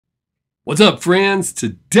What's up, friends?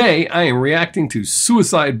 Today I am reacting to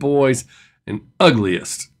SUICIDEBOYS and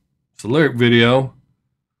Ugliest. It's a lyric video.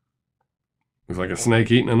 Looks like a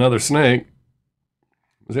snake eating another snake.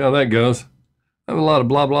 We'll see how that goes. I have a lot of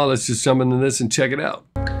blah blah. Let's just jump into this and check it out.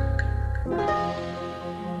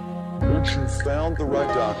 Once you've found the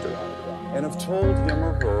right doctor and have told him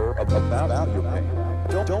or her about your pain,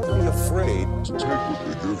 don't be afraid to take what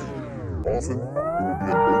they give you. Often, it will be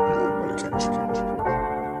an opioid medication.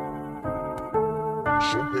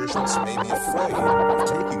 Some patients may be afraid of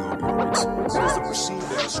taking opioids because they're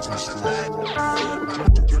perceived as too strong.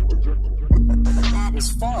 That is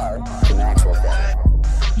far from actual fact.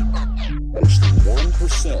 Less than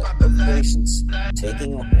 1% of patients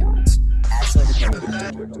taking opioids actually become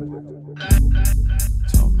addicted.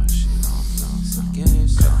 Talk my shit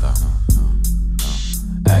off,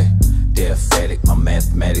 Hey, they're phatic, my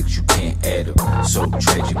mathematics, you can't add up. So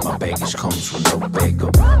tragic, my baggage comes with no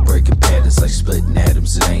backup. Breaking patterns like splitting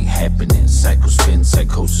atoms, it ain't happening. Cycle spins,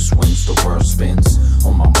 psychosis wins, the world spins.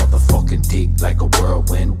 On my motherfucking dick like a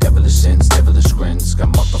whirlwind. Devilish sins, devilish grins. Got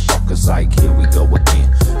motherfuckers like, here we go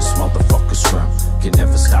again. This motherfucker scrum can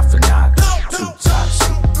never stop for not. Too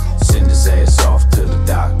toxic, send his ass off to the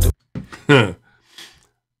doctor.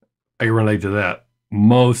 I can relate to that.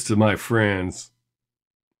 Most of my friends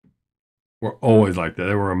were always like that.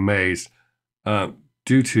 They were amazed.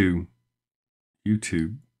 Due to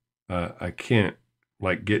YouTube, I can't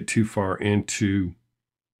get too far into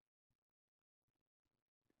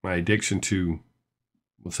my addiction to,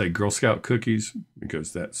 let's say, Girl Scout cookies,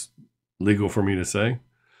 because that's legal for me to say.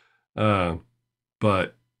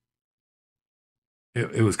 But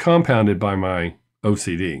it was compounded by my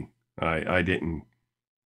OCD. I didn't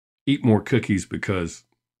eat more cookies because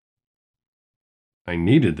I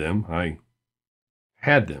needed them. I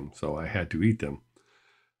had them, so I had to eat them.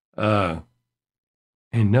 And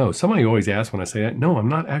no, somebody always asks when I say that. No, I'm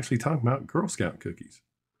not actually talking about Girl Scout cookies.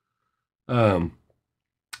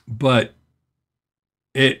 But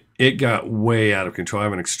it got way out of control. I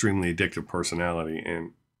have an extremely addictive personality,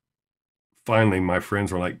 and finally my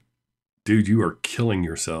friends were like, dude, you are killing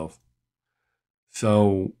yourself.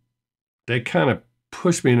 So they kind of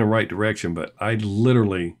pushed me in the right direction, but I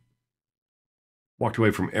literally walked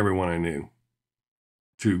away from everyone I knew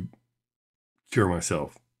to cure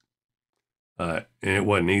myself. And it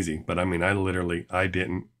wasn't easy, but I mean, I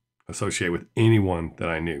didn't associate with anyone that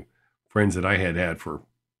I knew. Friends that I had had for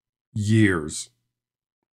years,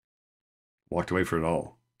 walked away from it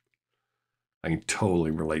all. I can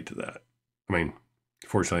totally relate to that. I mean,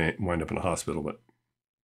 fortunately I wound up in a hospital, but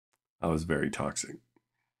I was very toxic.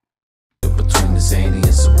 Between the zany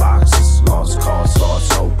and some boxes, lost cause,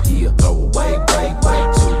 lost hope here. Throw away, way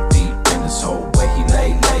too deep in this hole where he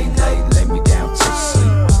lay me down to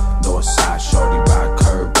sleep. North side shorty ride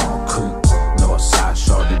curb on creep. North side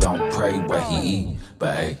shorty don't pray where he eat.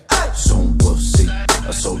 But hey, soon we'll see.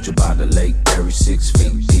 A soldier by the lake, buried 6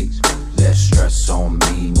 feet deep. Less stress on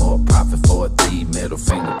me, more profit for a thief. Middle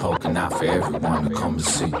finger poking out for everyone to come to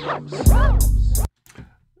see.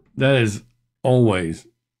 That is always,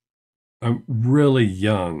 I'm really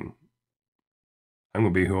young. I'm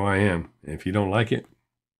going to be who I am. And if you don't like it,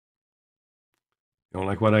 you don't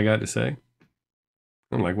like what I got to say, I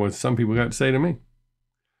don't like what some people got to say to me.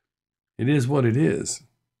 It is what it is.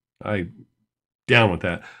 I'm down with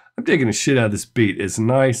that. I'm taking the shit out of this beat. It's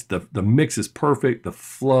nice. The mix is perfect. The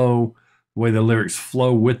flow, the way the lyrics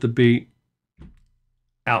flow with the beat,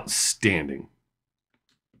 outstanding.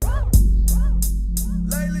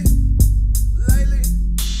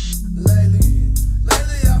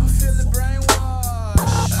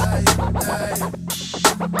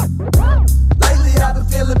 Lately I've been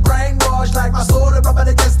feeling brainwashed, like my soul rubbing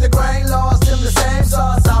against the grain, lost in the same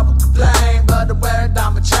sauce. I would complain, but the wearing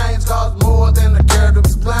diamond chains cost more than I care to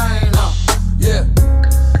explain. Yeah.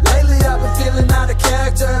 Lately I've been feeling out of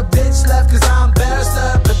character, bitch left cause I'm embarrassed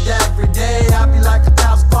her. But every day I be like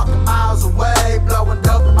 1,000 fucking miles away, blowing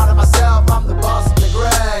dope out of myself. I'm the boss of the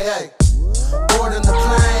gray. Hey. Bored in the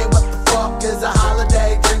plane, what the fuck is a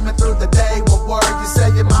holiday? Dreaming through the day, what word you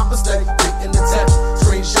say your my mistake? In the text,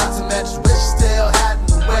 screenshots and messages, wish still hadn't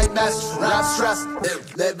way message. I'm stressed,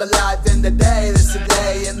 live a life in the day. This a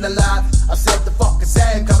day in the life. I'm still the fucking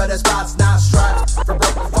same, covered in spots, not stripes. From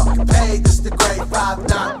broken fucking pay, this the grade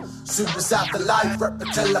 5-9. Suicide for life, rip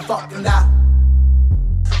until I fucking die.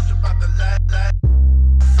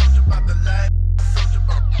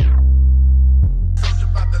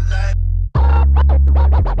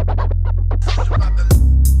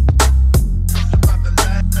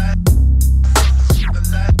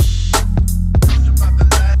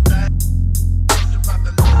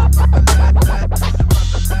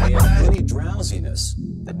 Many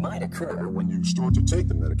might occur when you start to take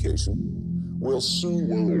the medication will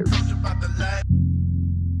soon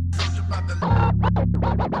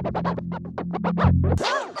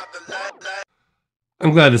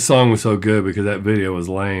I'm glad the song was so good because that video was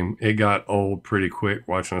lame. It got old pretty quick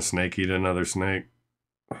watching a snake eat another snake.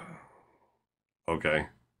 Okay.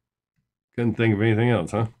 Couldn't think of anything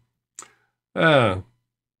else, huh?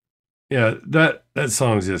 Yeah, that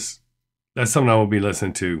song's just, that's something I will be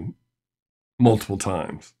listening to multiple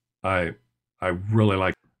times. I really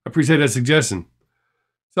like it. I appreciate that suggestion.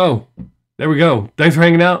 So, there we go. Thanks for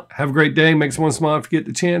hanging out. Have a great day. Make someone smile if you get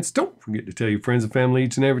the chance. Don't forget to tell your friends and family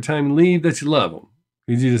each and every time you leave that you love them.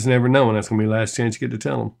 Because you just never know when that's going to be the last chance you get to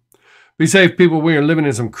tell them. Be safe, people. We are living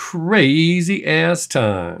in some crazy ass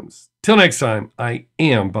times. Till next time, I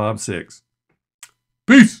am Bob Sixx.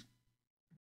 Peace.